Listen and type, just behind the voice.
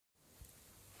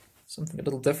something a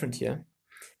little different here.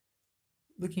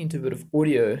 Looking into a bit of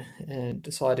audio and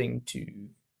deciding to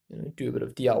do a bit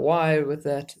of DIY with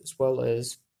that, as well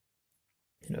as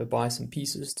buy some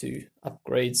pieces to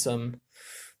upgrade some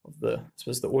of the, I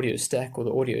suppose, the audio stack or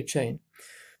the audio chain.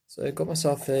 So I got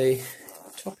myself a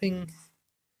Topping,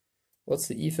 what's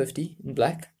the E50 in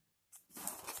black.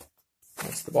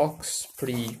 That's the box,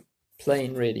 pretty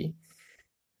plain really.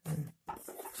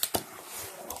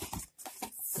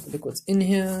 Look what's in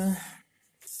here.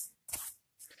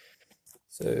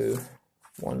 So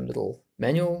one little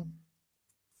manual,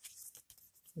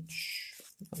 which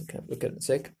I can look at in a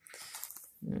sec.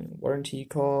 Warranty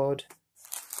card,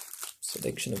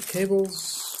 selection of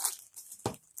cables,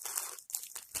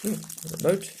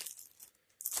 remote,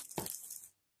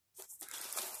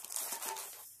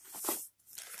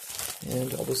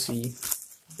 and obviously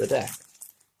the DAC.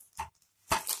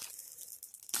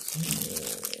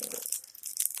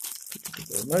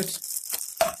 The remote.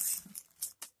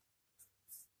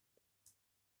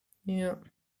 Yeah.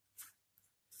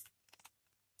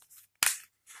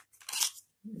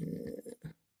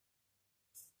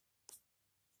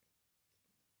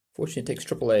 Fortunately, it takes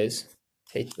AAAs.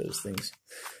 Hate those things.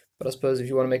 But I suppose if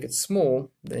you want to make it small,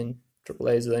 then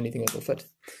AAA is the only thing that will fit.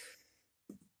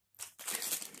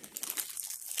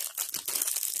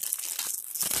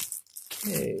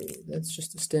 Okay, that's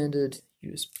just a standard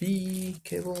USB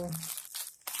cable.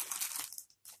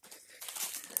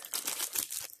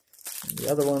 And the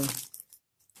other one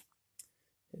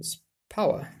is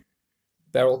power.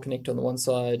 Barrel connector on the one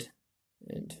side,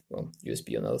 and well,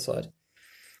 USB on the other side.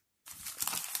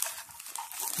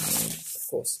 And of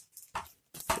course,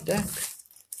 the DAC.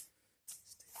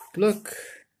 Look,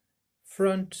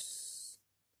 front,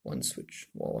 one switch,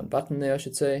 well, one button there, I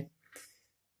should say.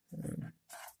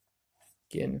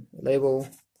 Again, a label.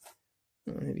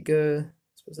 There we go. I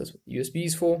suppose that's what the USB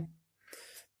is for.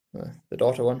 The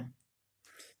data one.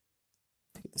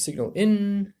 Get the signal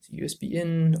in, USB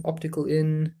in, optical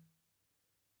in,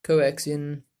 coax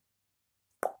in.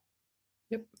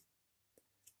 Yep.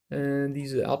 And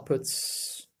these are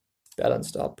outputs,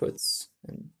 balanced outputs,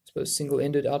 and I suppose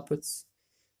single-ended outputs,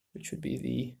 which would be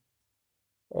the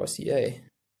RCA.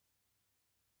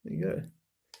 There you go.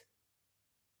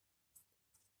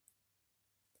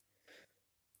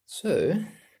 So,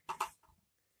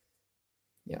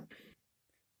 yeah,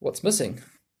 what's missing?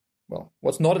 Well,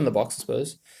 what's not in the box, I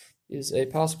suppose, is a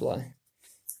power supply.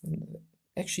 And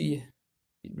actually,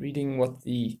 reading what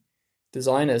the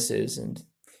designer says, and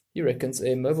he reckons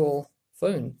a mobile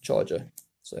phone charger.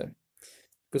 So,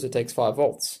 because it takes 5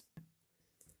 volts.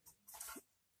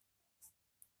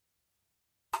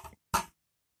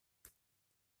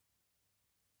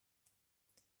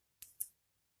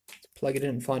 Let's plug it in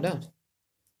and find out.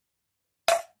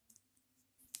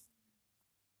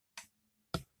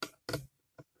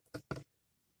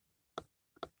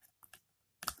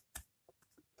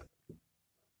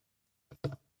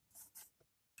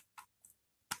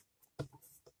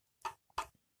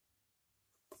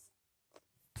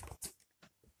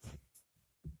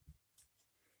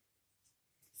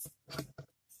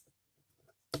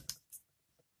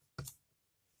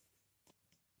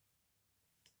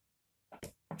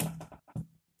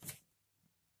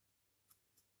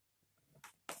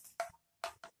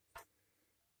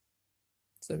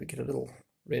 So we get a little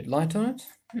red light on it.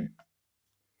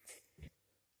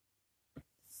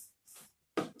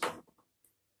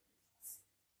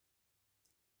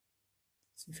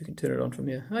 See if we can turn it on from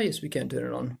here. Ah, yes, we can turn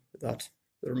it on without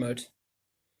the remote.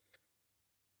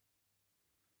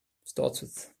 Starts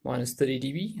with minus 30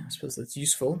 dB. I suppose that's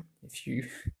useful if you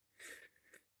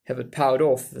have it powered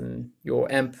off and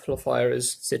your amplifier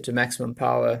is set to maximum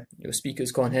power, your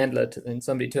speakers can't handle it, then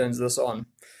somebody turns this on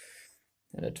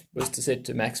and it was to set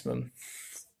to maximum,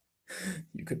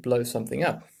 you could blow something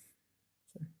up.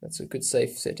 So that's a good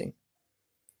safe setting.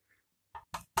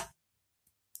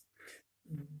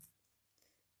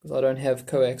 Because I don't have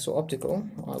coax or optical,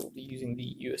 I will be using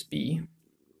the USB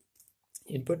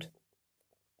input.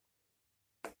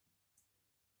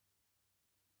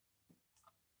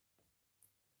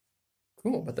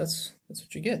 Cool, but that's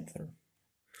what you get. The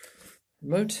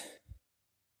remote.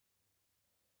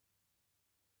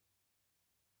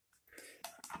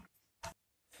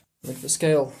 Look at the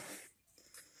scale.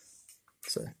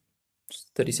 So,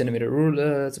 30 centimeter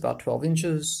ruler, it's about 12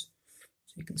 inches.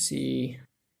 So you can see,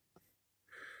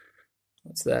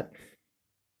 what's that?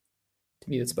 To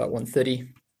me, it's about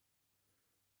 130.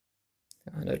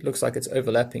 I know it looks like it's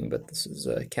overlapping, but this is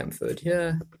a chamfered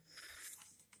here.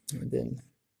 And then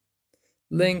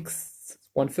length,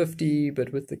 150,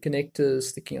 but with the connectors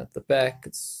sticking out the back,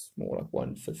 it's more like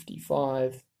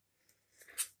 155.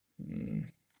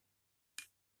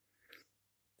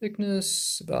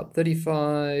 Thickness about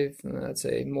 35, I'd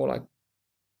say more like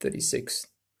 36,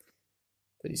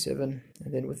 37.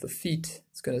 And then with the feet,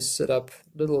 it's going to sit up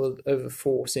a little over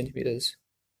 4 centimeters.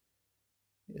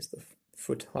 There's the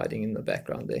foot hiding in the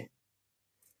background there.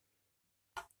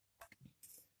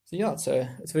 So yeah, it's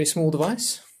a very small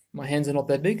device. My hands are not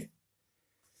that big.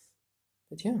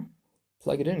 But yeah,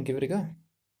 plug it in and give it a go.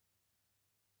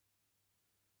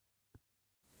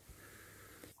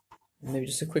 And maybe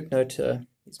just a quick note,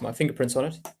 these are my fingerprints on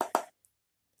it.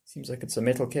 Seems like it's a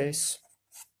metal case.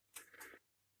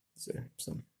 So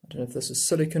I don't know if this is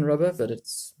silicone rubber, but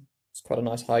it's quite a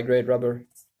nice high grade rubber.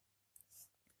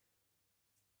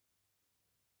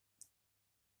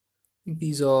 I think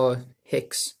these are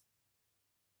hex.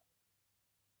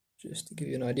 Just to give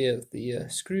you an idea of the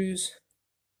screws.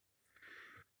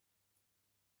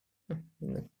 And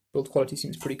the build quality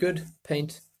seems pretty good.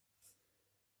 Paint